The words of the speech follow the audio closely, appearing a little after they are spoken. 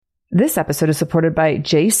This episode is supported by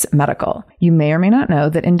Jace Medical. You may or may not know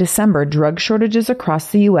that in December, drug shortages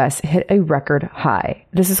across the U.S. hit a record high.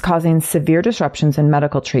 This is causing severe disruptions in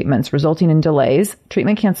medical treatments, resulting in delays,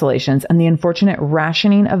 treatment cancellations, and the unfortunate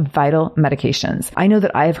rationing of vital medications. I know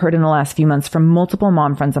that I have heard in the last few months from multiple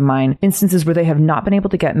mom friends of mine instances where they have not been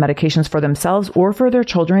able to get medications for themselves or for their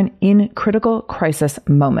children in critical crisis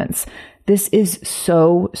moments. This is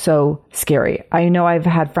so scary. I know I've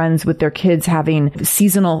had friends with their kids having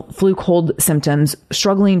seasonal flu cold symptoms,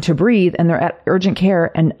 struggling to breathe, and they're at urgent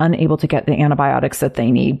care and unable to get the antibiotics that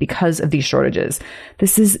they need because of these shortages.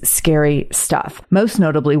 This is scary stuff. Most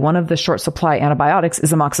notably, one of the short supply antibiotics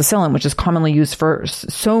is amoxicillin, which is commonly used for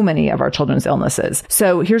so many of our children's illnesses.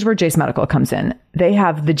 So here's where Jace Medical comes in. They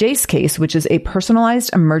have the Jace case, which is a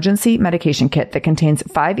personalized emergency medication kit that contains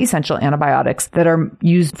 5 essential antibiotics that are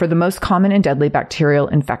used for the most common and deadly bacterial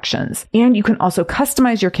infections. And you can also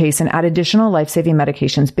customize your case and add additional life-saving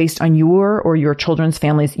medications based on your or your children's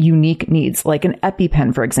family's unique needs, like an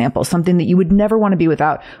EpiPen, for example, something that you would never want to be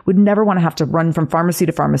without, would never want to have to run from pharmacy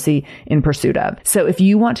to pharmacy in pursuit of. So if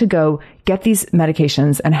you want to go get these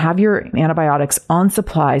medications and have your antibiotics on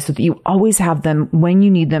supply so that you always have them when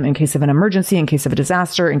you need them in case of an emergency, in case of a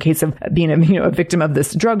disaster, in case of being a victim of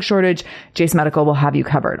this drug shortage, Jace Medical will have you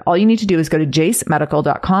covered. All you need to do is go to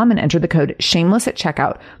jacemedical.com and enter the code shameless at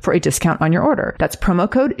checkout for a discount on your order. That's promo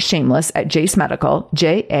code shameless at Jace Medical,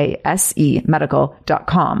 JASE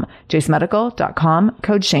medical.com, jacemedical.com,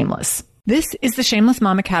 code shameless. This is the Shameless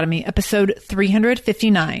Mom Academy, episode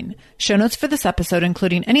 359. Show notes for this episode,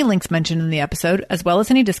 including any links mentioned in the episode, as well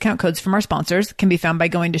as any discount codes from our sponsors, can be found by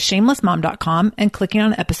going to shamelessmom.com and clicking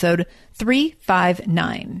on episode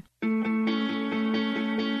 359.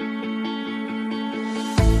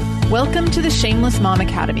 Welcome to the Shameless Mom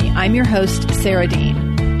Academy. I'm your host, Sarah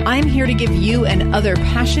Dean. I'm here to give you and other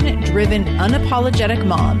passionate, driven, unapologetic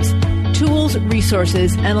moms tools,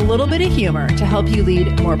 resources, and a little bit of humor to help you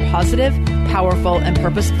lead more positive, powerful, and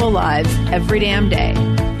purposeful lives every damn day.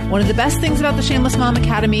 One of the best things about the Shameless Mom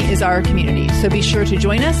Academy is our community, so be sure to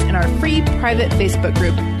join us in our free private Facebook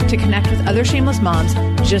group to connect with other shameless moms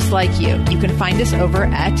just like you. You can find us over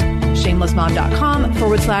at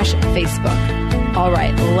shamelessmom.com/Facebook. All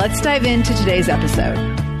right, let's dive into today's episode.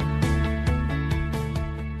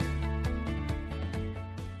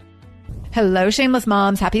 Hello, Shameless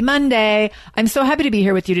Moms. Happy Monday. I'm so happy to be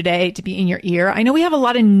here with you today, to be in your ear. I know we have a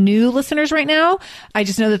lot of new listeners right now. I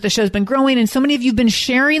just know that the show's been growing and so many of you have been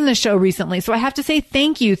sharing the show recently. So I have to say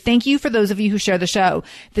thank you. Thank you for those of you who share the show.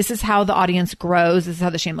 This is how the audience grows. This is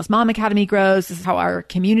how the Shameless Mom Academy grows. This is how our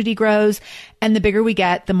community grows. And the bigger we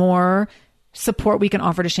get, the more support we can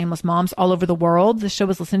offer to shameless moms all over the world. The show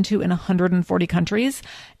is listened to in 140 countries.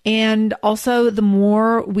 And also the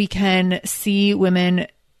more we can see women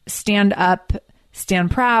stand up, stand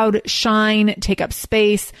proud, shine, take up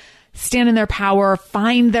space, stand in their power,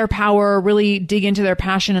 find their power, really dig into their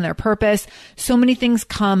passion and their purpose. So many things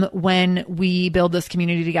come when we build this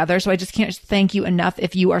community together. So I just can't thank you enough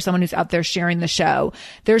if you are someone who's out there sharing the show.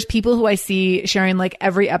 There's people who I see sharing like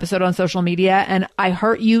every episode on social media, and I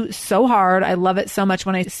heart you so hard. I love it so much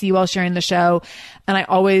when I see you all sharing the show. And I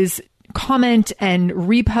always comment and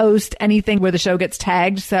repost anything where the show gets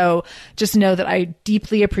tagged. So just know that I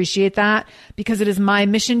deeply appreciate that, because it is my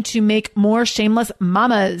mission to make more shameless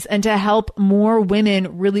mamas and to help more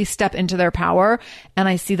women really step into their power. And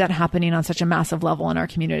I see that happening on such a massive level in our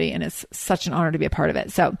community, and it's such an honor to be a part of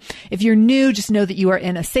it. So if you're new, just know that you are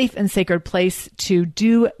in a safe and sacred place to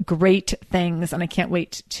do great things. And I can't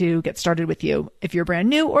wait to get started with you if you're brand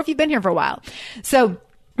new or if you've been here for a while. So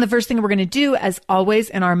the first thing we're going to do, as always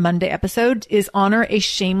in our Monday episode, is honor a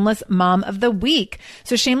Shameless Mom of the Week.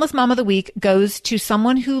 So Shameless Mom of the Week goes to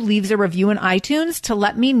someone who leaves a review in iTunes to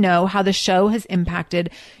let me know how the show has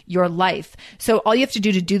impacted your life. So all you have to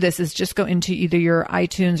do this is just go into either your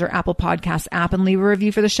iTunes or Apple Podcasts app and leave a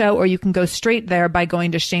review for the show, or you can go straight there by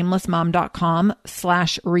going to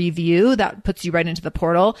shamelessmom.com/review. That puts you right into the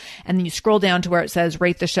portal. And then you scroll down to where it says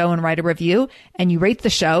rate the show and write a review. And you rate the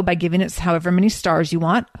show by giving it however many stars you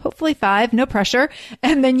want, hopefully 5, no pressure.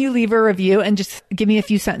 And then you leave a review and just give me a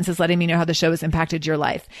few sentences letting me know how the show has impacted your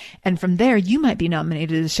life. And from there, you might be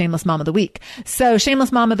nominated as Shameless Mom of the Week. So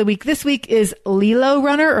Shameless Mom of the Week this week is Lilo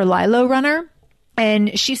Runner.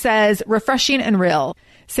 And she says, refreshing and real.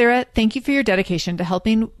 Sarah, thank you for your dedication to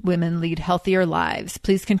helping women lead healthier lives.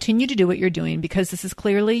 Please continue to do what you're doing because this is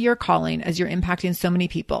clearly your calling as you're impacting so many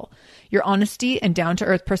people. Your honesty and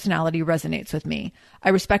down-to-earth personality resonates with me. I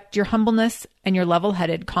respect your humbleness and your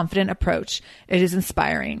level-headed, confident approach. It is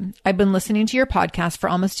inspiring. I've been listening to your podcast for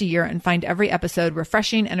almost a year and find every episode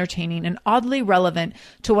refreshing, entertaining, and oddly relevant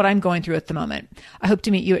to what I'm going through at the moment. I hope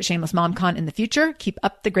to meet you at Shameless MomCon in the future. Keep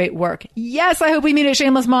up the great work. Yes, I hope we meet at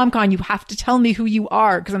Shameless MomCon. You have to tell me who you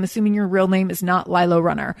are because I'm assuming your real name is not Lilo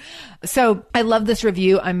Runner. So I love this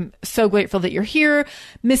review. I'm so grateful that you're here.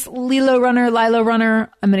 Miss Lilo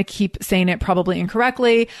Runner. I'm going to keep saying it probably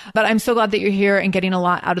incorrectly, but I'm so glad that you're here and getting a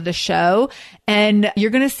lot out of the show. And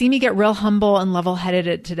you're going to see me get real humble and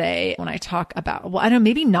level-headed today when I talk about, well, I don't know,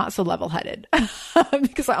 maybe not so level-headed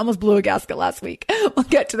because I almost blew a gasket last week. We'll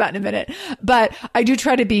get to that in a minute. But I do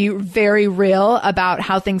try to be very real about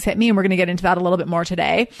how things hit me. And we're going to get into that a little bit more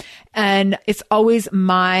today. And it's always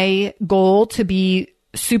my goal to be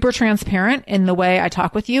super transparent in the way I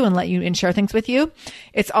talk with you and let you and share things with you.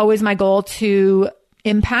 It's always my goal to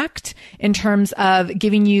impact in terms of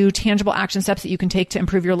giving you tangible action steps that you can take to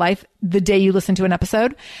improve your life the day you listen to an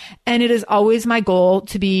episode. And it is always my goal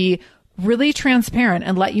to be really transparent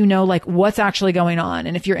and let you know like what's actually going on.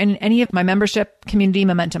 And if you're in any of my membership community,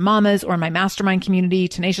 Momentum Mamas, or my mastermind community,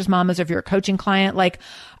 Tenacious Mamas, or if you're a coaching client, like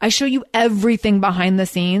I show you everything behind the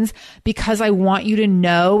scenes because I want you to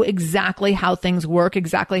know exactly how things work,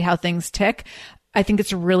 exactly how things tick. I think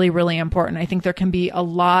it's really, really important. I think there can be a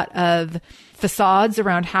lot of facades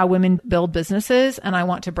around how women build businesses, and I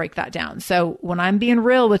want to break that down. So when I'm being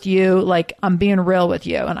real with you, like I'm being real with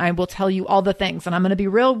you, and I will tell you all the things, and I'm going to be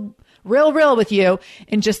real with you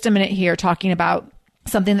in just a minute here talking about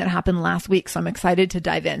something that happened last week. So I'm excited to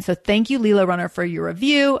dive in. So thank you, Lilo Runner, for your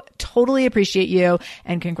review. Totally appreciate you.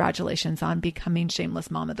 And congratulations on becoming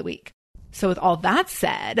Shameless Mom of the Week. So with all that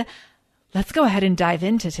said, let's go ahead and dive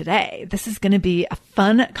into today. This is going to be a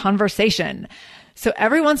fun conversation. So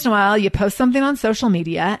every once in a while, you post something on social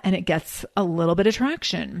media and it gets a little bit of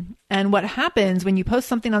traction. And what happens when you post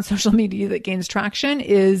something on social media that gains traction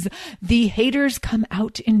is the haters come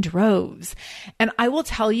out in droves. And I will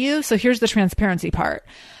tell you, so here's the transparency part.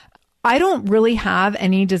 I don't really have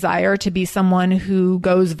any desire to be someone who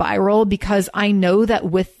goes viral because I know that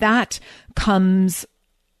with that comes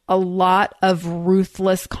a lot of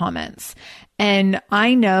ruthless comments. And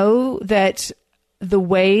I know that the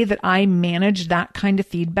way that I manage that kind of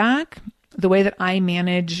feedback, the way that I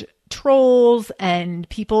manage trolls and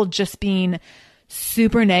people just being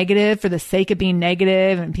super negative for the sake of being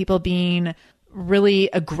negative and people being really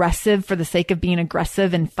aggressive for the sake of being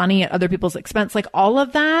aggressive and funny at other people's expense, like all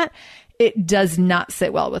of that, it does not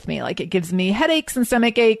sit well with me. Like it gives me headaches and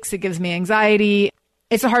stomach aches. It gives me anxiety.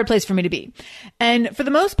 It's a hard place for me to be. And for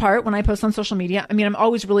the most part, when I post on social media, I mean, I'm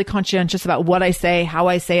always really conscientious about what I say, how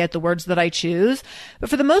I say it, the words that I choose. But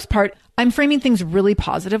for the most part, I'm framing things really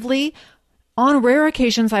positively. On rare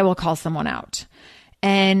occasions, I will call someone out.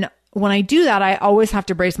 And when I do that, I always have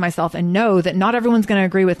to brace myself and know that not everyone's going to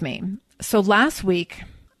agree with me. So last week,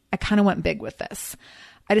 I kind of went big with this.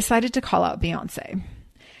 I decided to call out Beyonce.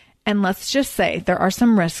 And let's just say there are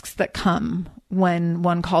some risks that come when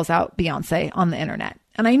one calls out Beyonce on the internet.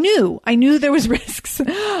 And I knew there was risks.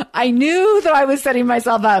 I knew that I was setting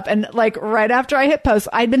myself up. And like right after I hit post,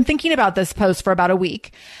 I'd been thinking about this post for about a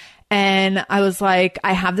week. And I was like,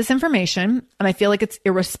 I have this information and I feel like it's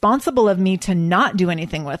irresponsible of me to not do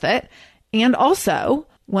anything with it. And also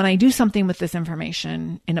when I do something with this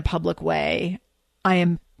information in a public way, I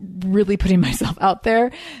am really putting myself out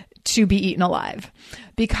there to be eaten alive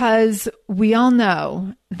because we all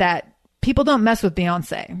know that people don't mess with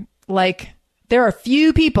Beyonce. Like there are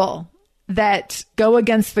few people that go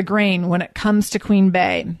against the grain when it comes to Queen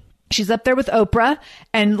Bey. She's up there with Oprah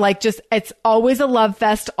and like just, it's always a love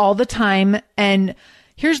fest all the time. And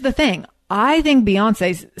here's the thing. I think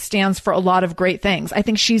Beyonce stands for a lot of great things. I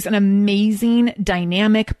think she's an amazing,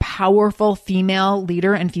 dynamic, powerful female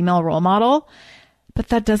leader and female role model. But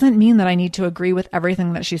that doesn't mean that I need to agree with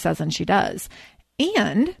everything that she says and she does.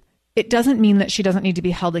 And it doesn't mean that she doesn't need to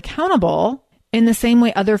be held accountable in the same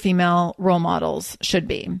way other female role models should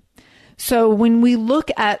be. So when we look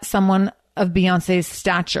at someone of Beyonce's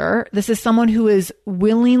stature, this is someone who is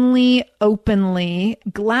willingly, openly,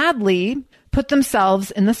 gladly put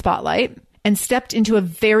themselves in the spotlight and stepped into a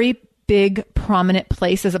very big, prominent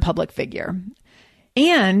place as a public figure.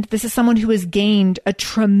 And this is someone who has gained a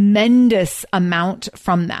tremendous amount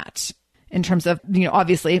from that in terms of,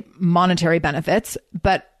 obviously monetary benefits,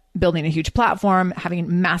 but building a huge platform,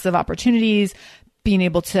 having massive opportunities, being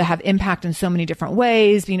able to have impact in so many different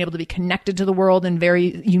ways, being able to be connected to the world in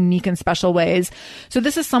very unique and special ways. So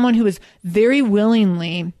this is someone who is very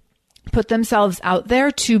willingly put themselves out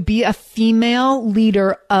there to be a female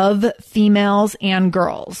leader of females and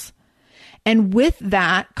girls. And with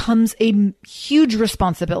that comes a huge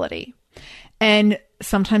responsibility. And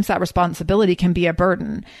sometimes that responsibility can be a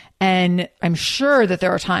burden. And I'm sure that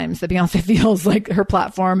there are times that Beyonce feels like her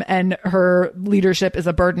platform and her leadership is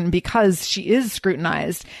a burden because she is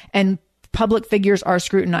scrutinized and public figures are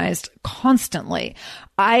scrutinized constantly.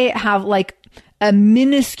 I have like a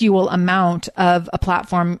minuscule amount of a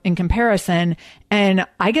platform in comparison, and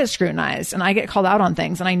I get scrutinized and I get called out on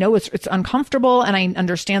things, and I know it's uncomfortable, and I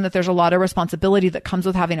understand that there's a lot of responsibility that comes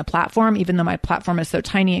with having a platform, even though my platform is so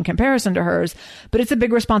tiny in comparison to hers, but it's a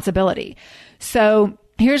big responsibility. So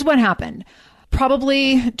here's what happened.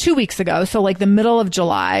 Probably 2 weeks ago, so like the middle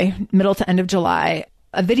to end of July,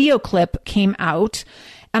 a video clip came out.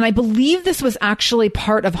 And I believe this was actually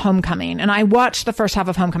part of Homecoming. And I watched the first half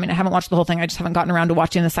of Homecoming. I haven't watched the whole thing. I just haven't gotten around to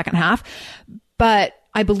watching the second half. But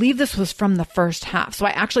I believe this was from the first half. So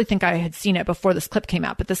I actually think I had seen it before this clip came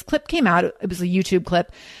out. But this clip came out. It was a YouTube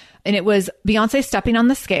clip. And it was Beyonce stepping on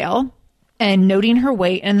the scale and noting her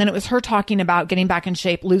weight. And then it was her talking about getting back in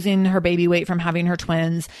shape, losing her baby weight from having her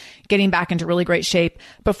twins, getting back into really great shape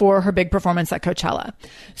before her big performance at Coachella.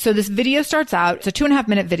 So this video starts out, it's a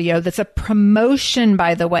 2.5-minute video that's a promotion,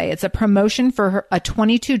 by the way. It's a promotion for a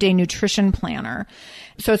 22-day nutrition planner.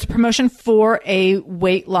 So it's a promotion for a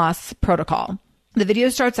weight loss protocol. The video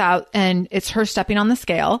starts out and it's her stepping on the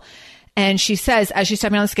scale. And she says, as she's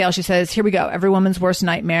stepping on the scale, she says, here we go, every woman's worst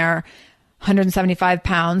nightmare. 175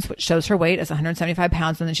 pounds, which shows her weight as 175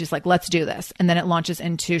 pounds. And then she's like, let's do this. And then it launches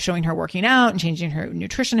into showing her working out and changing her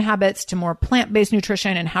nutrition habits to more plant-based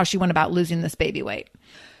nutrition and how she went about losing this baby weight.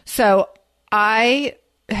 So I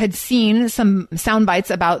had seen some sound bites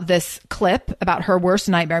about this clip, about her worst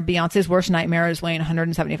nightmare. Beyonce's worst nightmare is weighing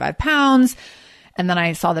 175 pounds. And then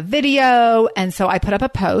I saw the video. And so I put up a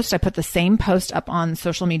post. I put the same post up on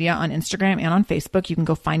social media, on Instagram and on Facebook. You can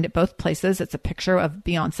go find it both places. It's a picture of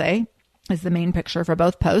Beyonce. Is the main picture for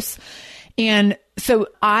both posts. And so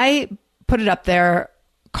I put it up there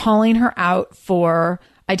calling her out for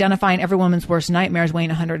identifying every woman's worst nightmares weighing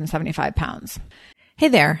 175 pounds. Hey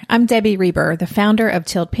there, I'm Debbie Reber, the founder of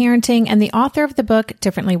Tilt Parenting and the author of the book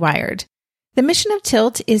Differently Wired. The mission of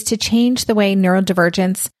Tilt is to change the way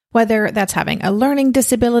neurodivergence, whether that's having a learning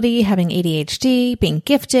disability, having ADHD, being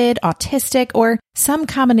gifted, autistic, or some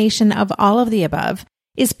combination of all of the above,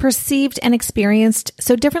 is perceived and experienced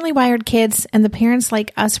so differently wired kids and the parents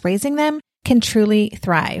like us raising them can truly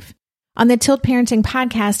thrive. On the Tilt Parenting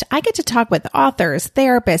podcast, I get to talk with authors,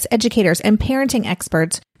 therapists, educators, and parenting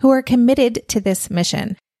experts who are committed to this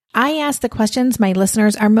mission. I ask the questions my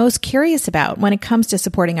listeners are most curious about when it comes to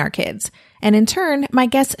supporting our kids. And in turn, my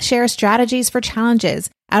guests share strategies for challenges,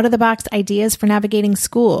 out-of-the-box ideas for navigating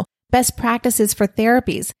school, best practices for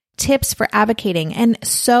therapies, tips for advocating, and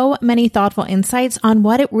so many thoughtful insights on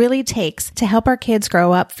what it really takes to help our kids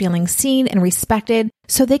grow up feeling seen and respected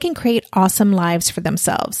so they can create awesome lives for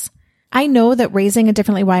themselves. I know that raising a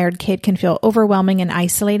differently wired kid can feel overwhelming and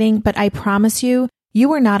isolating, but I promise you,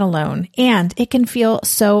 you are not alone, and it can feel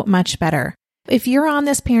so much better. If you're on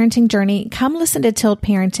this parenting journey, come listen to Tilt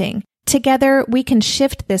Parenting. Together, we can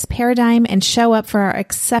shift this paradigm and show up for our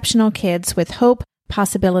exceptional kids with hope,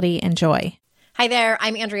 possibility, and joy. Hi there,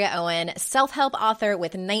 I'm Andrea Owen, self-help author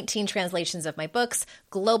with 19 translations of my books,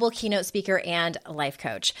 global keynote speaker, and life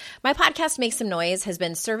coach. My podcast, Make Some Noise, has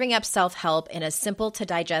been serving up self-help in a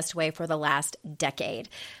simple-to-digest way for the last decade.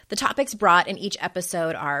 The topics brought in each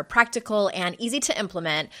episode are practical and easy to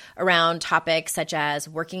implement around topics such as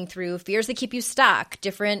working through fears that keep you stuck,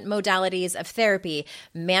 different modalities of therapy,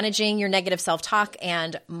 managing your negative self-talk,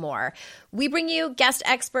 and more. We bring you guest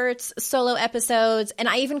experts, solo episodes, and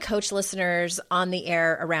I even coach listeners on the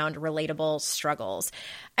air around relatable struggles.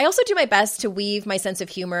 I also do my best to weave my sense of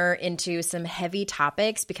humor into some heavy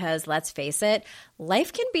topics because, let's face it,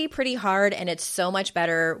 life can be pretty hard, and it's so much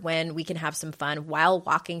better when we can have some fun while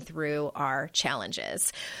walking through our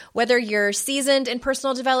challenges. Whether you're seasoned in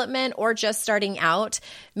personal development or just starting out,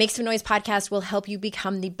 Make Some Noise podcast will help you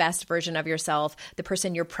become the best version of yourself, the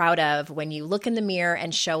person you're proud of when you look in the mirror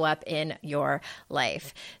and show up in your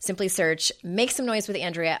life. Simply search Make Some Noise with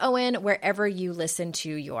Andrea Owen wherever you listen to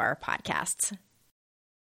your podcasts.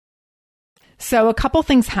 So a couple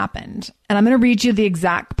things happened, and I'm going to read you the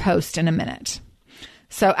exact post in a minute.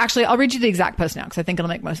 So actually, I'll read you the exact post now because I think it'll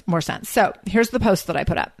make more sense. So here's the post that I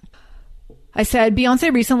put up. I said,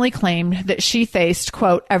 Beyonce recently claimed that she faced,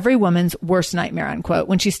 quote, every woman's worst nightmare, unquote,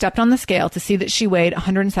 when she stepped on the scale to see that she weighed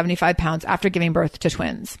 175 pounds after giving birth to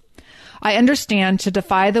twins. I understand to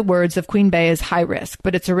defy the words of Queen Bey is high risk,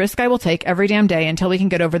 but it's a risk I will take every damn day until we can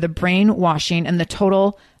get over the brainwashing and the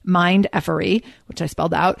total mind effery, which I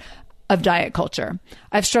spelled out, of diet culture.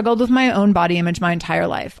 I've struggled with my own body image my entire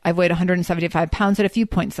life. I've weighed 175 pounds at a few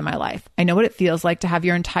points in my life. I know what it feels like to have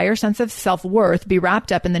your entire sense of self-worth be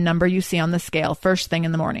wrapped up in the number you see on the scale first thing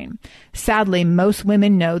in the morning. Sadly, most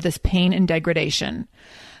women know this pain and degradation.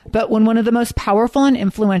 But when one of the most powerful and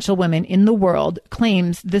influential women in the world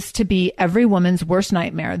claims this to be every woman's worst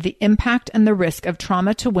nightmare, the impact and the risk of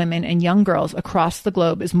trauma to women and young girls across the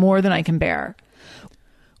globe is more than I can bear.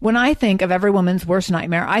 When I think of every woman's worst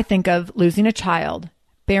nightmare, I think of losing a child,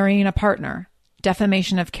 burying a partner,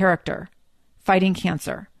 defamation of character, fighting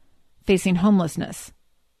cancer, facing homelessness,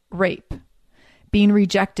 rape, being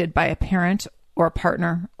rejected by a parent or a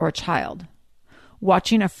partner or a child,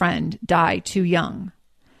 watching a friend die too young,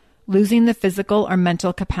 losing the physical or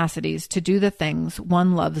mental capacities to do the things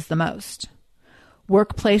one loves the most,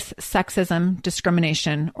 workplace sexism,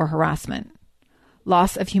 discrimination, or harassment,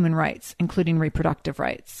 loss of human rights, including reproductive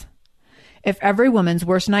rights. If every woman's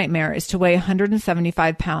worst nightmare is to weigh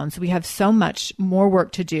 175 pounds, we have so much more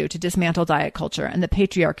work to do to dismantle diet culture and the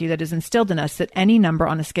patriarchy that is instilled in us that any number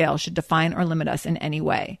on a scale should define or limit us in any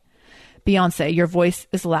way. Beyonce, your voice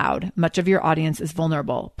is loud. Much of your audience is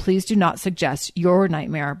vulnerable. Please do not suggest your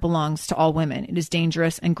nightmare belongs to all women. It is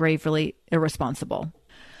dangerous and gravely irresponsible.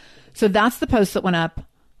 So that's the post that went up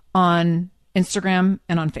on Instagram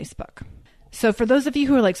and on Facebook. So for those of you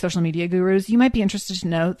who are like social media gurus, you might be interested to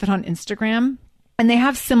know that on Instagram, and they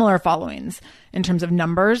have similar followings in terms of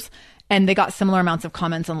numbers, and they got similar amounts of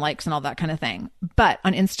comments and likes and all that kind of thing. But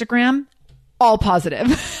on Instagram, all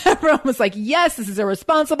positive. Everyone was like, yes, this is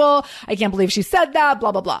irresponsible. I can't believe she said that,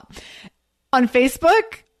 blah, blah, blah. On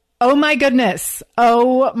Facebook, oh my goodness.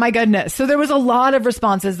 Oh my goodness. So there was a lot of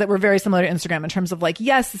responses that were very similar to Instagram in terms of like,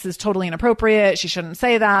 yes, this is totally inappropriate. She shouldn't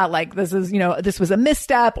say that. Like, this is, this was a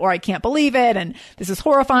misstep, or I can't believe it. And this is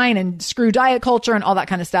horrifying, and screw diet culture and all that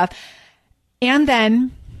kind of stuff. And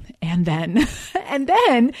then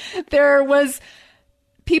there was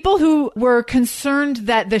people who were concerned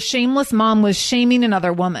that the shameless mom was shaming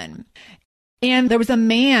another woman. And there was a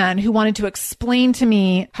man who wanted to explain to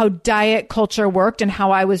me how diet culture worked and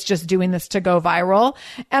how I was just doing this to go viral.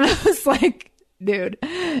 And I was like, dude,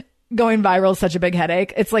 going viral is such a big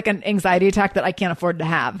headache. It's like an anxiety attack that I can't afford to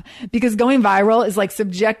have, because going viral is like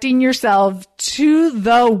subjecting yourself to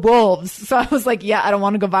the wolves. So I was like, yeah, I don't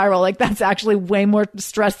want to go viral. Like, that's actually way more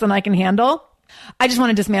stress than I can handle. I just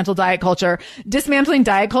want to dismantle diet culture. Dismantling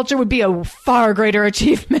diet culture would be a far greater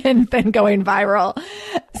achievement than going viral.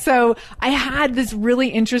 So I had this really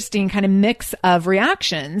interesting kind of mix of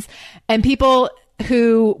reactions, and people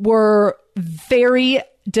who were very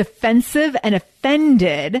defensive and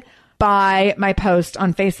offended by my post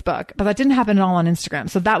on Facebook, but that didn't happen at all on Instagram.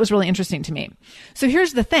 So that was really interesting to me. So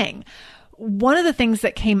here's the thing. One of the things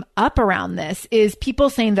that came up around this is people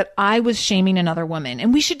saying that I was shaming another woman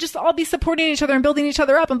and we should just all be supporting each other and building each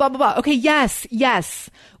other up and blah, blah, blah. Okay. Yes.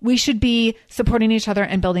 We should be supporting each other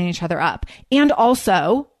and building each other up. And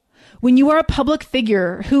also, when you are a public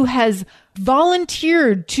figure who has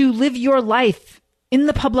volunteered to live your life in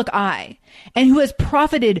the public eye and who has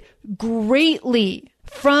profited greatly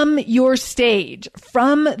from your stage,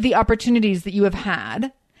 from the opportunities that you have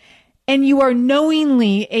had, and you are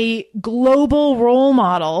knowingly a global role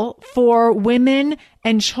model for women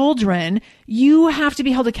and children, you have to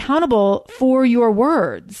be held accountable for your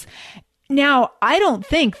words. Now, I don't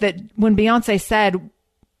think that when Beyonce said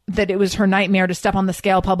that it was her nightmare to step on the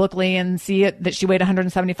scale publicly and see it, that she weighed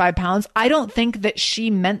 175 pounds, I don't think that she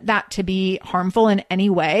meant that to be harmful in any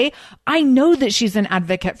way. I know that she's an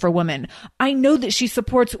advocate for women. I know that she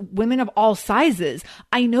supports women of all sizes.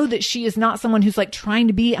 I know that she is not someone who's like trying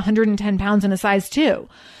to be 110 pounds in a size 2.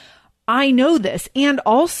 I know this. And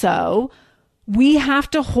also, we have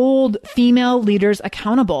to hold female leaders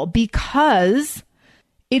accountable, because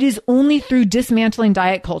it is only through dismantling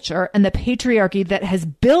diet culture and the patriarchy that has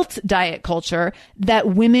built diet culture that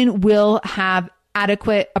women will have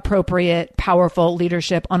adequate, appropriate, powerful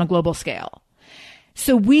leadership on a global scale.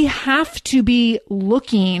 So we have to be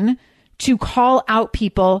looking to call out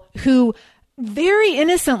people who very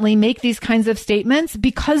innocently make these kinds of statements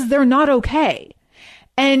because they're not okay.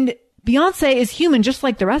 And Beyonce is human just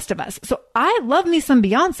like the rest of us. So I love me some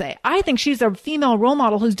Beyonce. I think she's a female role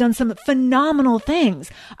model who's done some phenomenal things.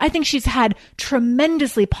 I think she's had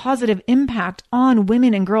tremendously positive impact on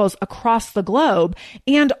women and girls across the globe.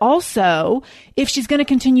 And also, if she's going to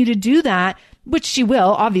continue to do that, which she will,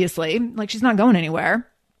 obviously, like she's not going anywhere,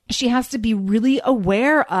 she has to be really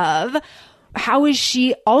aware of how is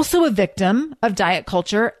she also a victim of diet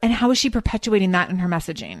culture and how is she perpetuating that in her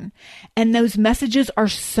messaging? And those messages are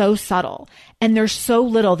so subtle and there's so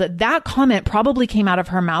little that comment probably came out of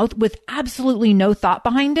her mouth with absolutely no thought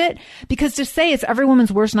behind it. Because to say it's every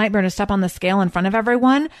woman's worst nightmare to step on the scale in front of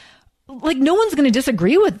everyone, like no one's going to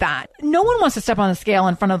disagree with that. No one wants to step on the scale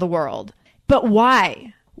in front of the world. But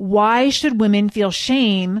why? Why should women feel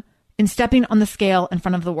shame in stepping on the scale in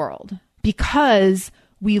front of the world? Because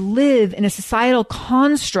we live in a societal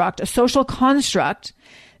construct, a social construct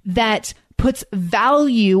that puts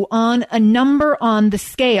value on a number on the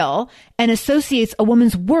scale and associates a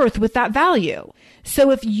woman's worth with that value.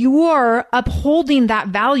 So if you're upholding that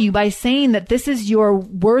value by saying that this is your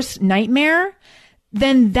worst nightmare,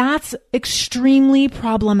 then that's extremely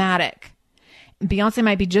problematic. Beyonce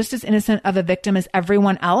might be just as innocent of a victim as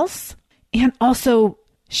everyone else. And also,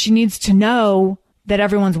 she needs to know that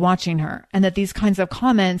everyone's watching her and that these kinds of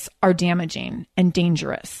comments are damaging and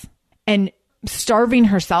dangerous. And starving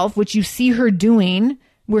herself, which you see her doing,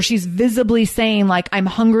 where she's visibly saying like, I'm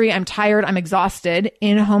hungry, I'm tired, I'm exhausted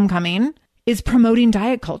in Homecoming, is promoting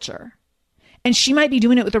diet culture. And she might be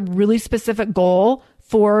doing it with a really specific goal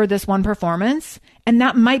for this one performance. And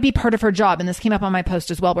that might be part of her job. And this came up on my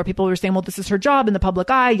post as well, where people were saying, well, this is her job in the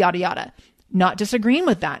public eye, yada, yada. Not disagreeing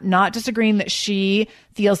with that, not disagreeing that she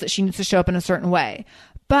feels that she needs to show up in a certain way.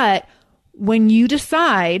 But when you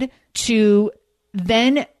decide to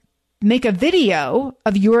then make a video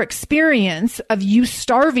of your experience of you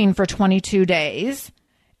starving for 22 days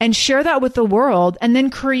and share that with the world and then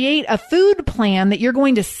create a food plan that you're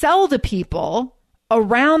going to sell to people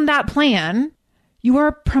around that plan, you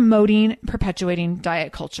are promoting, perpetuating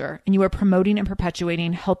diet culture, and you are promoting and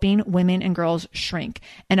perpetuating helping women and girls shrink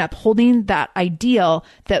and upholding that ideal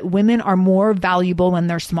that women are more valuable when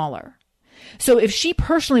they're smaller. So if she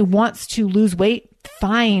personally wants to lose weight,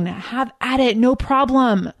 fine, have at it, no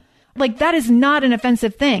problem. Like that is not an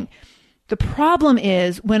offensive thing. The problem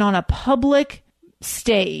is when on a public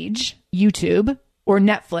stage, YouTube or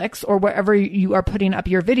Netflix or wherever you are putting up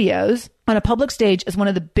your videos, on a public stage as one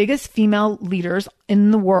of the biggest female leaders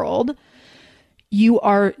in the world, you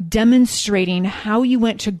are demonstrating how you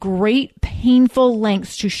went to great painful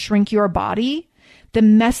lengths to shrink your body. The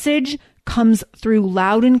message comes through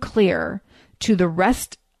loud and clear to the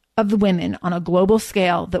rest of the women on a global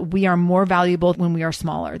scale that we are more valuable when we are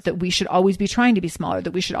smaller, that we should always be trying to be smaller,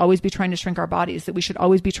 that we should always be trying to shrink our bodies, that we should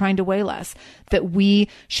always be trying to weigh less, that we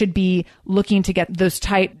should be looking to get those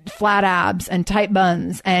tight flat abs and tight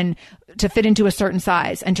buns and to fit into a certain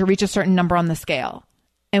size and to reach a certain number on the scale.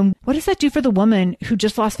 And what does that do for the woman who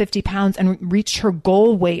just lost 50 pounds and reached her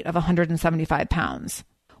goal weight of 175 pounds?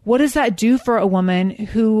 What does that do for a woman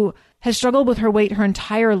who has struggled with her weight her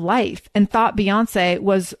entire life and thought Beyonce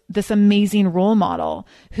was this amazing role model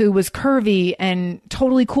who was curvy and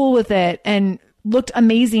totally cool with it and looked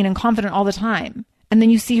amazing and confident all the time? And then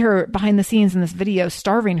you see her behind the scenes in this video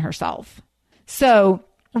starving herself. So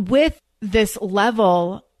with this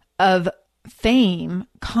level of fame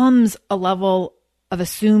comes a level of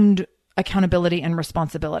assumed accountability and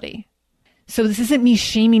responsibility. So this isn't me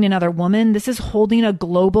shaming another woman. This is holding a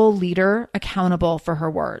global leader accountable for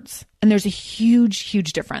her words. And there's a huge,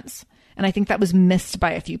 huge difference. And I think that was missed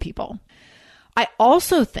by a few people. I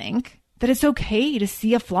also think that it's okay to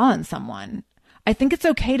see a flaw in someone. I think it's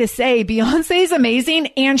okay to say Beyonce is amazing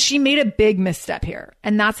and she made a big misstep here.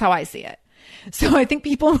 And that's how I see it. So I think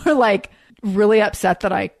people were like really upset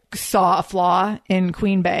that I saw a flaw in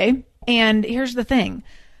Queen Bey. And here's the thing.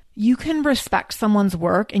 You can respect someone's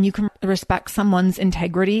work and you can respect someone's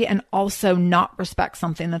integrity and also not respect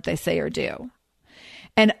something that they say or do.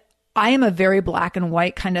 And I am a very black and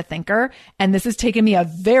white kind of thinker. And this has taken me a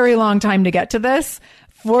very long time to get to this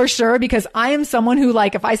for sure, because I am someone who,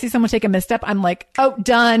 like, if I see someone take a misstep, I'm like, oh,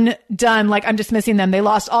 done. Like, I'm dismissing them. They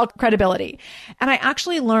lost all credibility. And I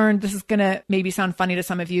actually learned, this is going to maybe sound funny to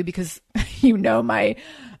some of you because you know my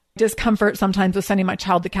discomfort sometimes with sending my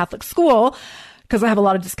child to Catholic school, because I have a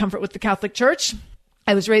lot of discomfort with the Catholic Church.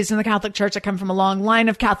 I was raised in the Catholic Church. I come from a long line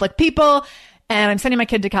of Catholic people, and I'm sending my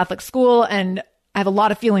kid to Catholic school, and I have a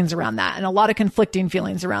lot of feelings around that and a lot of conflicting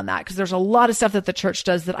feelings around that, because there's a lot of stuff that the church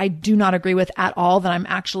does that I do not agree with at all, that I'm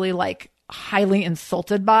actually like highly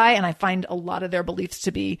insulted by. And I find a lot of their beliefs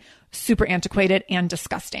to be super antiquated and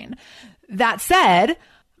disgusting. That said,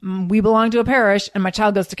 we belong to a parish and my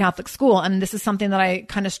child goes to Catholic school. And this is something that I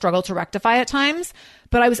kind of struggle to rectify at times.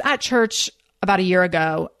 But I was at church about a year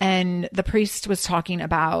ago and the priest was talking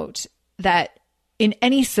about that in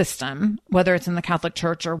any system, whether it's in the Catholic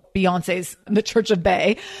Church or Beyonce's the Church of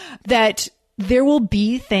Bay, that there will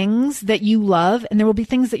be things that you love and there will be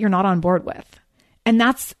things that you're not on board with. And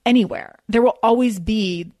that's anywhere. There will always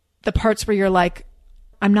be the parts where you're like,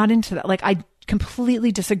 I'm not into that. Like, I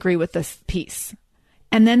completely disagree with this piece.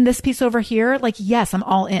 And then this piece over here, like, yes, I'm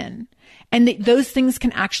all in. And those things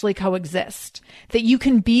can actually coexist. That you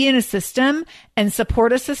can be in a system and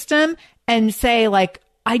support a system and say, like,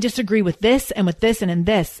 I disagree with this and in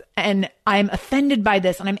this. And I'm offended by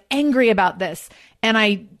this and I'm angry about this. And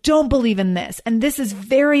I don't believe in this. And this is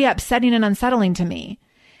very upsetting and unsettling to me.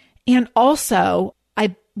 And also,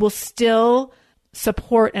 I will still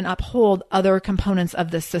support and uphold other components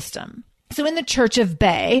of the system. So in the Church of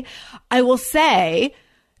Bay, I will say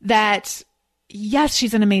that, yes,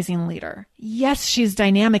 she's an amazing leader. Yes, she's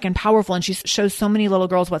dynamic and powerful, and she shows so many little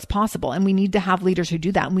girls what's possible. And we need to have leaders who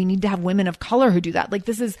do that. And we need to have women of color who do that. Like,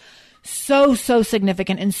 this is so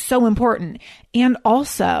significant and so important. And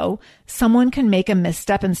also, someone can make a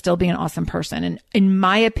misstep and still be an awesome person. And in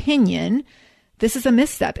my opinion, this is a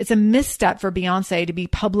misstep. It's a misstep for Beyonce to be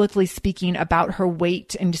publicly speaking about her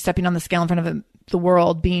weight and stepping on the scale in front of the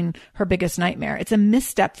world being her biggest nightmare. It's a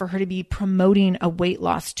misstep for her to be promoting a weight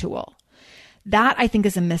loss tool. That, I think,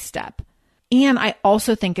 is a misstep. And I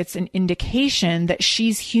also think it's an indication that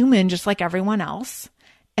she's human just like everyone else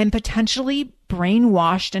and potentially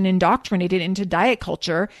brainwashed and indoctrinated into diet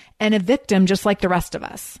culture and a victim just like the rest of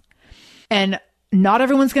us. And not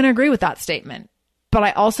everyone's going to agree with that statement. But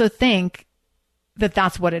I also think that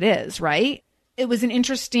that's what it is, right? It was an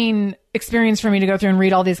interesting experience for me to go through and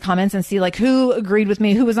read all these comments and see like who agreed with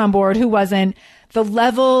me, who was on board, who wasn't, the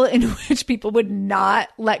level in which people would not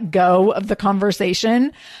let go of the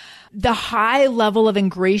conversation, the high level of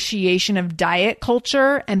ingratiation of diet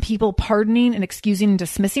culture and people pardoning and excusing and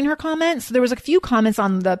dismissing her comments. So there was a few comments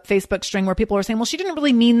on the Facebook string where people were saying, well, she didn't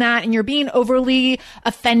really mean that. And you're being overly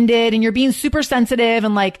offended and you're being super sensitive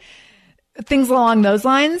and like things along those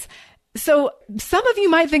lines. So some of you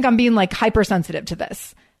might think I'm being like hypersensitive to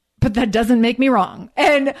this, but that doesn't make me wrong.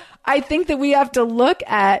 And I think that we have to look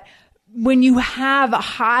at when you have a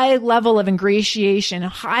high level of ingratiation, a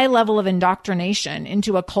high level of indoctrination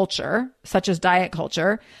into a culture, such as diet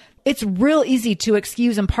culture, it's real easy to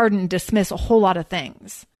excuse and pardon and dismiss a whole lot of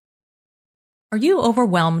things. Are you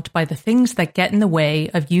overwhelmed by the things that get in the way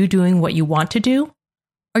of you doing what you want to do?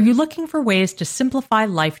 Are you looking for ways to simplify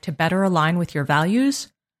life to better align with your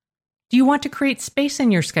values? Do you want to create space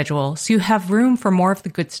in your schedule so you have room for more of the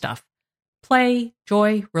good stuff? Play,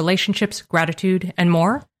 joy, relationships, gratitude, and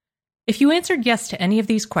more? If you answered yes to any of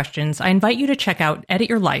these questions, I invite you to check out Edit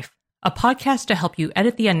Your Life, a podcast to help you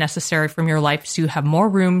edit the unnecessary from your life so you have more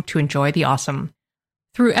room to enjoy the awesome.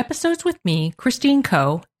 Through episodes with me, Christine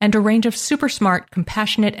Coe, and a range of super smart,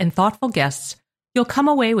 compassionate, and thoughtful guests, you'll come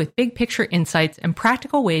away with big picture insights and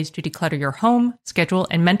practical ways to declutter your home, schedule,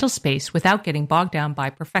 and mental space without getting bogged down by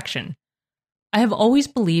perfection. I have always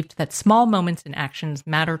believed that small moments and actions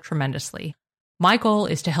matter tremendously. My goal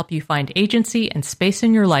is to help you find agency and space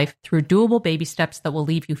in your life through doable baby steps that will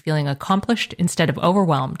leave you feeling accomplished instead of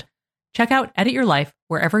overwhelmed. Check out Edit Your Life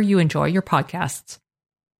wherever you enjoy your podcasts.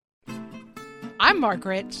 I'm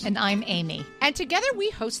Margaret. And I'm Amy. And together we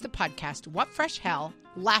host the podcast, What Fresh Hell?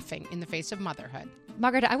 Laughing in the Face of Motherhood.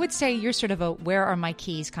 Margaret, I would say you're sort of a where are my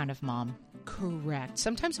keys kind of mom. Correct.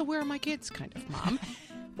 Sometimes a where are my kids kind of mom.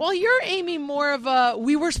 Well, you're, Amy, more of a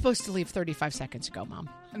we were supposed to leave 35 seconds ago, mom.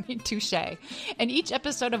 I mean, touche. In each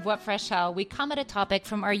episode of What Fresh Hell, we come at a topic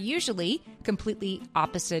from our usually completely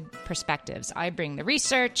opposite perspectives. I bring the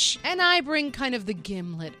research. And I bring kind of the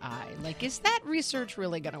gimlet eye. Like, is that research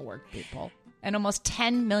really going to work, people? And almost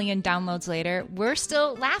 10 million downloads later, we're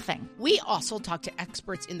still laughing. We also talk to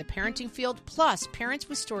experts in the parenting field, plus parents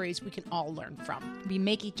with stories we can all learn from. We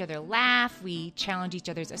make each other laugh, we challenge each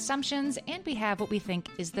other's assumptions, and we have what we think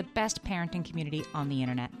is the best parenting community on the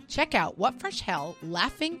internet. Check out What Fresh Hell?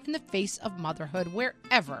 Laughing in the Face of Motherhood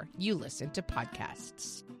wherever you listen to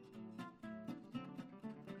podcasts.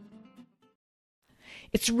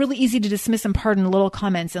 It's really easy to dismiss and pardon little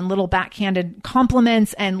comments and little backhanded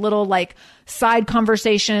compliments and little like side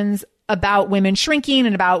conversations about women shrinking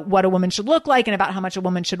and about what a woman should look like and about how much a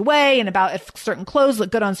woman should weigh and about if certain clothes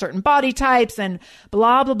look good on certain body types and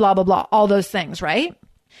blah, blah, blah, blah, blah, all those things, right?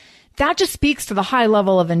 That just speaks to the high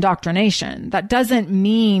level of indoctrination. That doesn't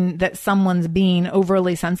mean that someone's being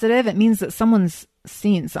overly sensitive. It means that someone's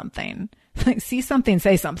seeing something Like, see something,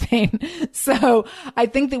 say something. So I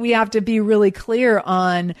think that we have to be really clear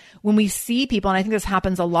on when we see people, and I think this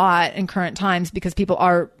happens a lot in current times because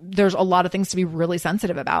there's a lot of things to be really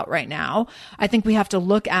sensitive about right now. I think we have to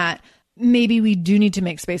look at maybe we do need to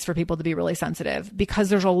make space for people to be really sensitive because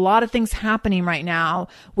there's a lot of things happening right now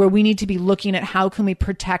where we need to be looking at how can we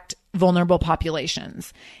protect vulnerable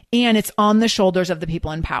populations. And it's on the shoulders of the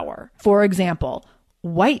people in power. For example,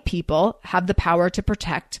 white people have the power to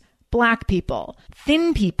protect Black people.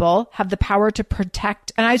 Thin people have the power to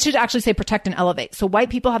protect, and I should actually say protect and elevate. So white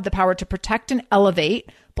people have the power to protect and elevate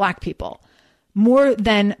Black people more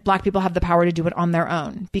than Black people have the power to do it on their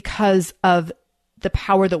own because of the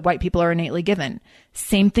power that white people are innately given.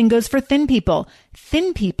 Same thing goes for thin people.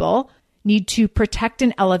 Thin people need to protect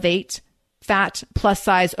and elevate fat, plus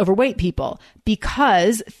size, overweight people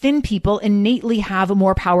because thin people innately have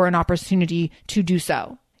more power and opportunity to do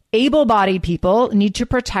so. Able-bodied people need to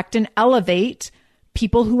protect and elevate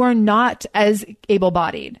people who are not as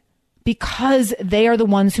able-bodied because they are the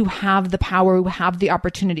ones who have the power, who have the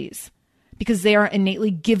opportunities, because they are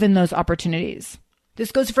innately given those opportunities.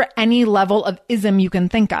 This goes for any level of ism you can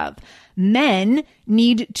think of. Men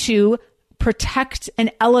need to protect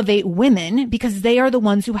and elevate women because they are the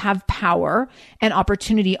ones who have power and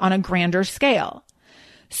opportunity on a grander scale.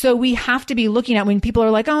 So we have to be looking at when people are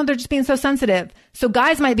like, oh, they're just being so sensitive. So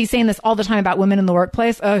guys might be saying this all the time about women in the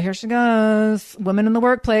workplace. Oh, here she goes. Women in the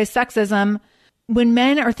workplace, sexism. When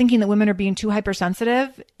men are thinking that women are being too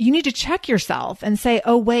hypersensitive, you need to check yourself and say,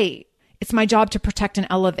 oh, wait, it's my job to protect and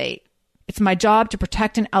elevate. It's my job to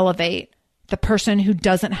protect and elevate the person who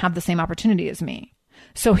doesn't have the same opportunity as me.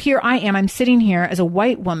 So here I am. I'm sitting here as a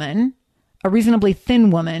white woman, a reasonably thin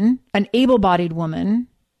woman, an able-bodied woman.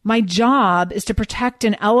 My job is to protect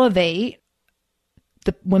and elevate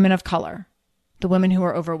the women of color, the women who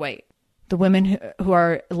are overweight, the women who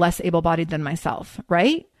are less able-bodied than myself,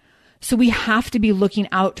 right? So we have to be looking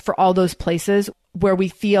out for all those places where we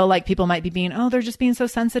feel like people might be being, oh, they're just being so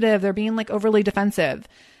sensitive. They're being like overly defensive.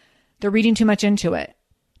 They're reading too much into it.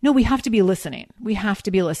 No, we have to be listening. We have to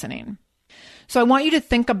be listening. So I want you to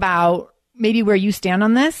think about maybe where you stand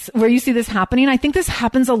on this, where you see this happening. I think this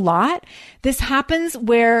happens a lot. This happens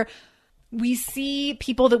where we see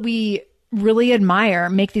people that we really admire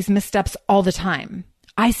make these missteps all the time.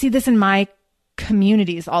 I see this in my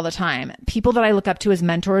communities all the time. People that I look up to as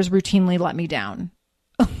mentors routinely let me down.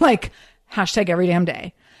 Like hashtag every damn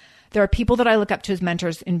day. There are people that I look up to as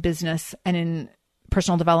mentors in business and in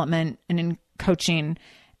personal development and in coaching.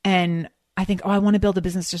 And I think, oh, I want to build a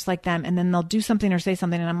business just like them. And then they'll do something or say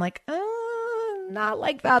something. And I'm like, not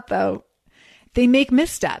like that though. They make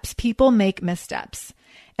missteps. People make missteps.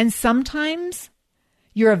 And sometimes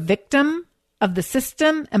you're a victim of the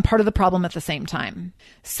system and part of the problem at the same time.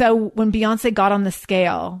 So when Beyonce got on the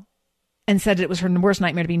scale and said it was her worst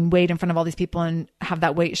nightmare to be weighed in front of all these people and have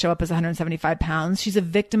that weight show up as 175 pounds, she's a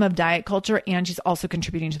victim of diet culture and she's also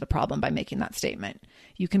contributing to the problem by making that statement.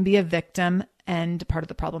 You can be a victim and part of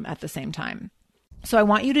the problem at the same time. So I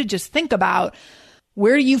want you to just think about,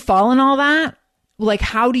 where do you fall in all that? Like,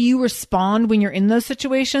 how do you respond when you're in those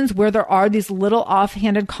situations where there are these little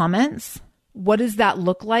offhanded comments? What does that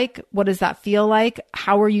look like? What does that feel like?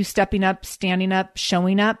 How are you stepping up, standing up,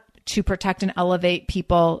 showing up to protect and elevate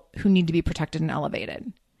people who need to be protected and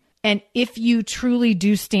elevated? And if you truly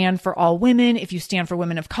do stand for all women, if you stand for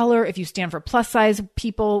women of color, if you stand for plus size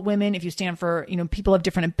people, women, if you stand for, people of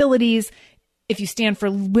different abilities, if you stand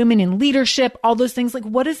for women in leadership, all those things, like,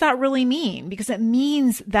 what does that really mean? Because it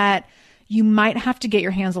means that you might have to get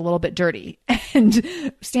your hands a little bit dirty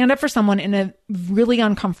and stand up for someone in a really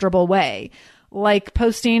uncomfortable way, like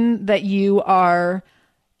posting that you are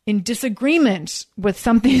in disagreement with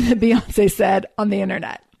something that Beyonce said on the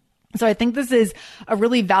internet. So I think this is a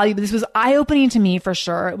really valuable, this was eye-opening to me for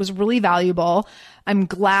sure. It was really valuable. I'm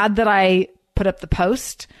glad that I put up the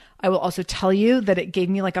post. I will also tell you that it gave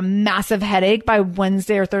me like a massive headache by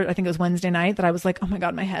Wednesday or Thursday. I think it was Wednesday night that I was like, oh my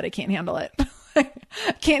God, my head, I can't handle it.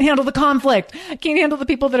 I can't handle the conflict. I can't handle the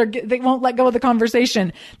people they won't let go of the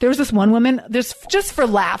conversation. There was this one woman, there's just for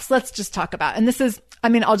laughs. Let's just talk about, and this is,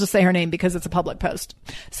 I'll just say her name because it's a public post.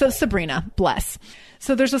 So Sabrina, bless.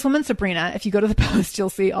 So there's this woman, Sabrina. If you go to the post, you'll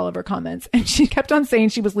see all of her comments. And she kept on saying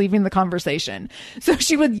she was leaving the conversation. So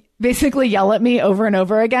she would basically yell at me over and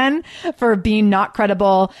over again for being not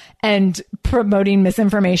credible and promoting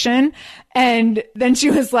misinformation. And then she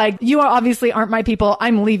was like, you obviously aren't my people.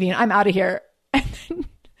 I'm leaving. I'm out of here.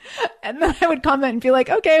 And then I would comment and be like,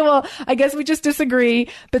 okay, well, I guess we just disagree,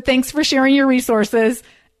 but thanks for sharing your resources.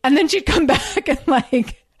 And then she'd come back and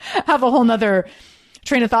like have a whole nother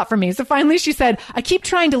train of thought for me. So finally she said, I keep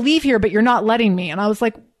trying to leave here, but you're not letting me. And I was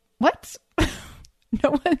like, what?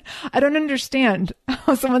 No one, I don't understand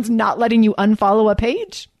how someone's not letting you unfollow a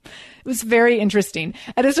page. It was very interesting.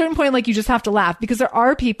 At a certain point, like, you just have to laugh because there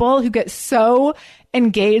are people who get so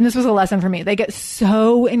engaged. And this was a lesson for me. They get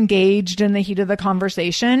so engaged in the heat of the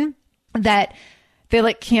conversation that they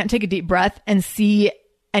like can't take a deep breath and see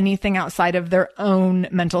anything outside of their own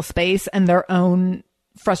mental space and their own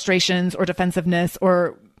frustrations or defensiveness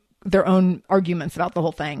or their own arguments about the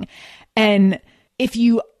whole thing. And if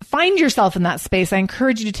you find yourself in that space, I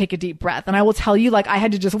encourage you to take a deep breath. And I will tell you, like, I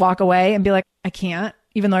had to just walk away and be like, I can't,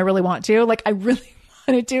 even though I really want to. Like, I really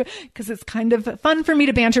wanted to, because it's kind of fun for me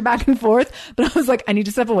to banter back and forth. But I was like, I need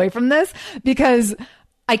to step away from this because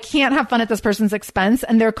I can't have fun at this person's expense.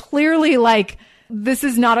 And they're clearly like, this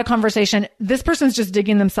is not a conversation. This person's just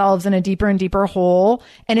digging themselves in a deeper and deeper hole.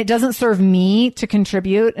 And it doesn't serve me to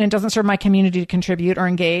contribute. And it doesn't serve my community to contribute or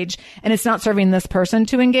engage. And it's not serving this person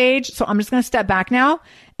to engage. So I'm just going to step back now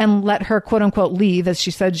and let her, quote unquote, leave, as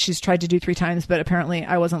she said she's tried to do 3 times, but apparently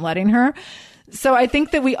I wasn't letting her. So I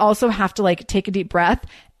think that we also have to like take a deep breath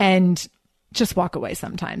and just walk away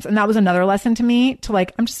sometimes. And that was another lesson to me to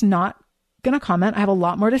like, I'm just not going to comment. I have a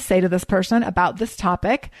lot more to say to this person about this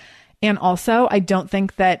topic. And also, I don't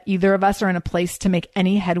think that either of us are in a place to make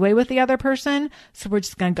any headway with the other person. So we're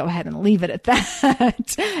just going to go ahead and leave it at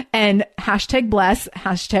that. And #bless,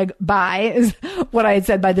 #bye is what I had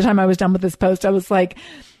said by the time I was done with this post. I was like,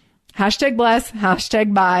 #bless,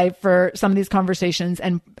 #bye for some of these conversations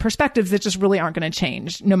and perspectives that just really aren't going to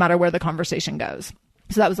change no matter where the conversation goes.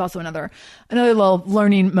 So that was also another little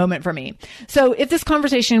learning moment for me. So if this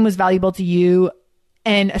conversation was valuable to you,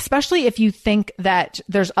 and especially if you think that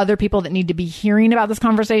there's other people that need to be hearing about this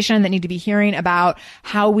conversation, that need to be hearing about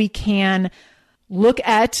how we can look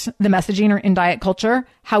at the messaging in diet culture,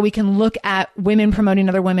 how we can look at women promoting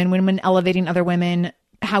other women, women elevating other women,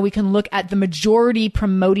 how we can look at the majority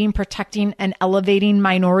promoting, protecting, and elevating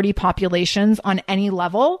minority populations on any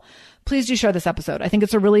level, please do share this episode. I think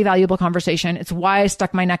it's a really valuable conversation. It's why I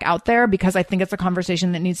stuck my neck out there, because I think it's a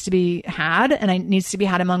conversation that needs to be had, and it needs to be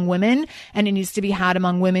had among women, and it needs to be had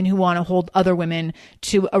among women who want to hold other women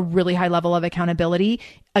to a really high level of accountability.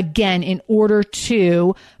 Again, in order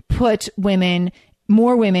to put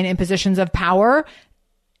more women in positions of power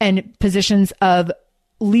and positions of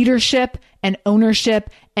leadership and ownership,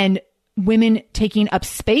 and women taking up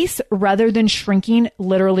space rather than shrinking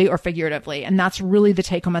literally or figuratively. And that's really the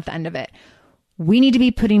take home at the end of it. We need to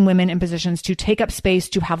be putting women in positions to take up space,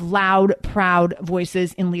 to have loud, proud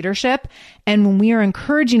voices in leadership. And when we are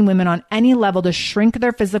encouraging women on any level to shrink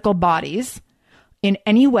their physical bodies in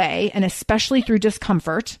any way, and especially through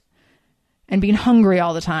discomfort and being hungry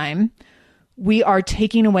all the time, we are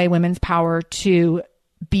taking away women's power to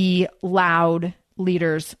be loud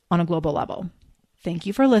leaders on a global level. Thank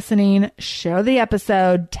you for listening. Share the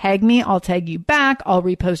episode. Tag me. I'll tag you back. I'll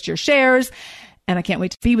repost your shares. And I can't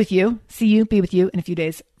wait to be with you in a few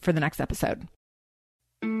days for the next episode.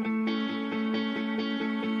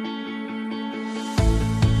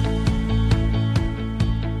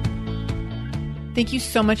 Thank you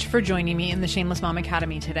so much for joining me in the Shameless Mom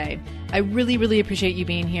Academy today. I really, really appreciate you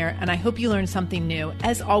being here, and I hope you learned something new.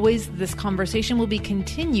 As always, this conversation will be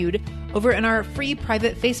continued over in our free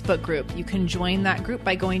private Facebook group. You can join that group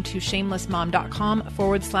by going to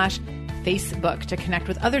shamelessmom.com/Facebook to connect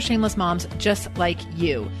with other shameless moms just like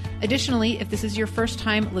you. Additionally, if this is your first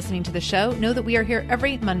time listening to the show, know that we are here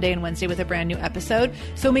every Monday and Wednesday with a brand new episode.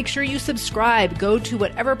 So make sure you subscribe. Go to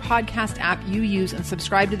whatever podcast app you use and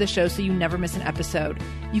subscribe to the show so you never miss an episode.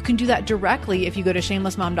 You can do that directly if you go to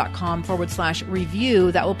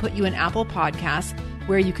shamelessmom.com/review. That will put you in Apple Podcasts,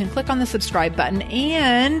 where you can click on the subscribe button,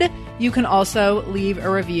 and you can also leave a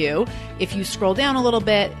review. If you scroll down a little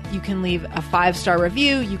bit, you can leave a 5-star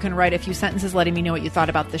review. You can write a few sentences letting me know what you thought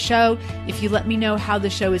about the show. If you let me know how the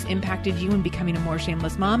show has impacted you in becoming a more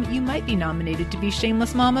shameless mom, you might be nominated to be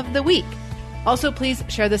Shameless Mom of the Week. Also, please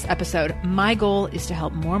share this episode. My goal is to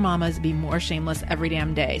help more mamas be more shameless every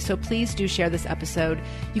damn day. So please do share this episode.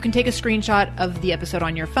 You can take a screenshot of the episode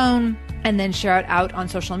on your phone and then share it out on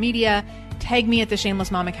social media. Tag me at the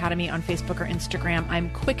Shameless Mom Academy on Facebook or Instagram.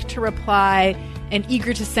 I'm quick to reply and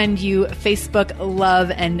eager to send you Facebook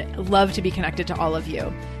love, and love to be connected to all of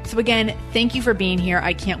you. So again, thank you for being here.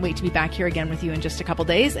 I can't wait to be back here again with you in just a couple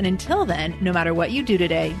days. And until then, no matter what you do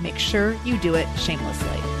today, make sure you do it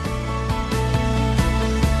shamelessly.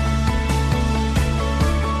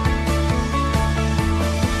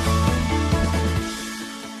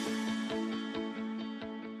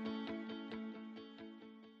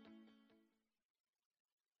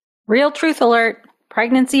 Real truth alert.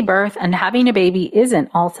 Pregnancy, birth, and having a baby isn't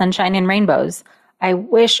all sunshine and rainbows. I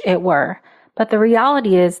wish it were. But the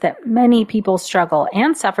reality is that many people struggle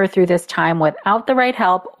and suffer through this time without the right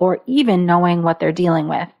help or even knowing what they're dealing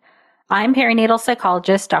with. I'm perinatal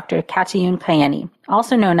psychologist Dr. Katayun Kayeni,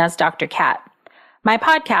 also known as Dr. Kat. My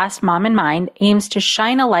podcast, Mom and Mind, aims to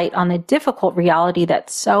shine a light on the difficult reality that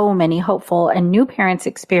so many hopeful and new parents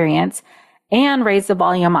experience and raise the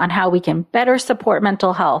volume on how we can better support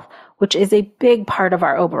mental health, which is a big part of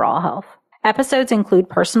our overall health. Episodes include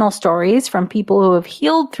personal stories from people who have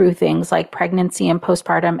healed through things like pregnancy and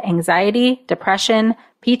postpartum anxiety, depression,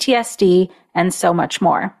 PTSD, and so much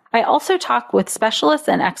more. I also talk with specialists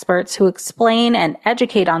and experts who explain and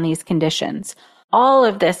educate on these conditions. All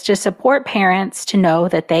of this to support parents to know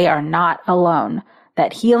that they are not alone,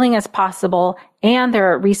 that healing is possible, and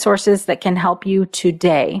there are resources that can help you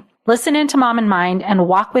today. Listen into Mom and Mind and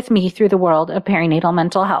walk with me through the world of perinatal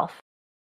mental health.